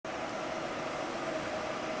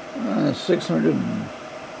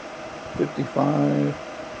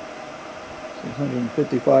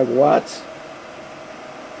655 watts.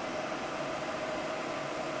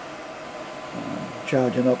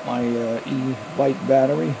 Charging up my e-bike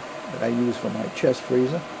battery that I use for my chest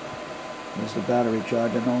freezer. There's the battery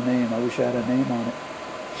charger, no name. I wish I had a name on it.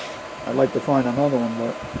 I'd like to find another one,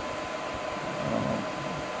 but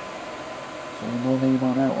so no name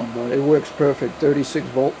on that one, but it works perfect. 36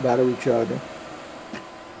 volt battery charger.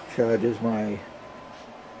 Charges my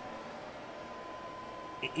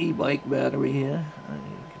e-bike battery here. You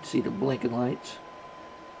can see the blinking lights.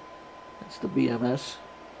 That's the BMS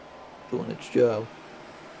doing its job.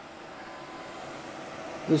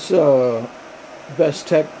 This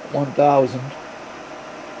Bestek 1000.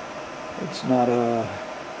 It's not a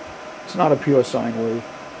pure sine wave.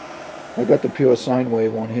 I got the pure sine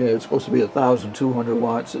wave one here. It's supposed to be 1,200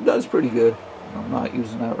 watts. It does pretty good. I'm not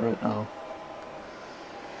using that right now.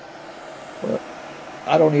 But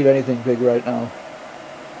I don't need anything big right now.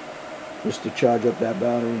 Just to charge up that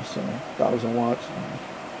battery. So 1,000 watts.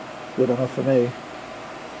 Good enough for me.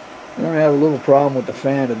 And I have a little problem with the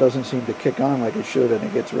fan. It doesn't seem to kick on like it should, and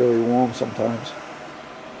it gets really warm sometimes.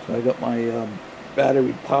 So I got my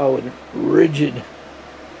battery powered rigid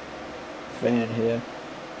fan here.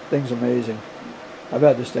 Thing's amazing. I've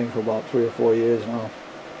had this thing for about 3 or 4 years now.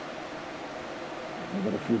 I've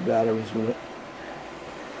got a few batteries with it.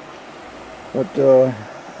 But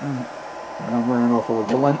I'm running off of a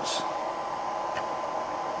Valence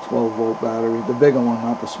 12 volt battery. The bigger one,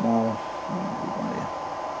 not the small one.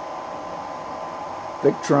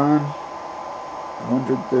 Victron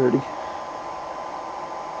 130.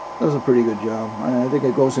 Does a pretty good job. I think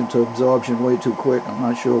it goes into absorption way too quick. I'm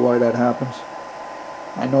not sure why that happens.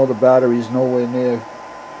 I know the battery's nowhere near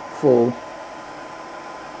full,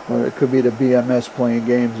 but it could be the BMS playing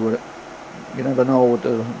games with it. You never know what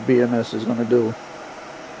the BMS is going to do.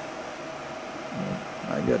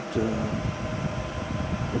 I got the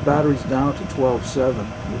battery's down to 12.7,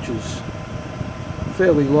 which is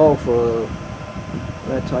fairly low for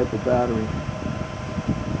that type of battery.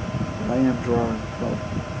 I am drawing about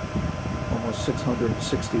almost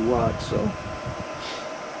 660 watts, so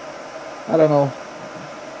I don't know.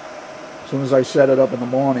 As soon as I set it up in the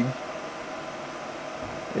morning,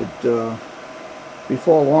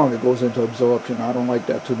 before long it goes into absorption. I don't like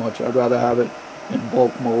that too much. I'd rather have it in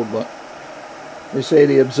bulk mode, but they say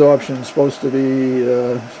the absorption is supposed to be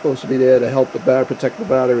there to help the battery, protect the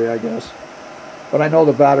battery, I guess. But I know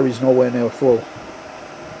the battery's nowhere near full,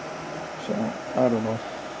 so I don't know.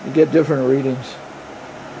 You get different readings.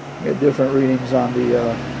 You get different readings on the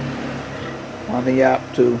app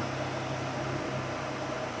too.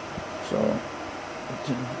 So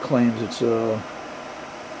it claims it's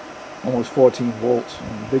almost 14 volts.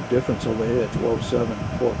 Big difference over here,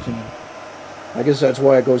 12.7, 14. I guess that's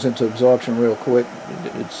why it goes into absorption real quick.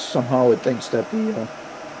 Somehow it thinks that the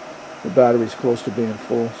battery's close to being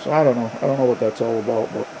full. So I don't know. I don't know what that's all about,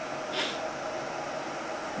 but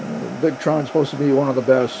Victron's supposed to be one of the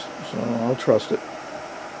best, so I'll trust it.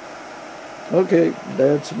 Okay,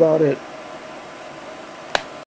 that's about it.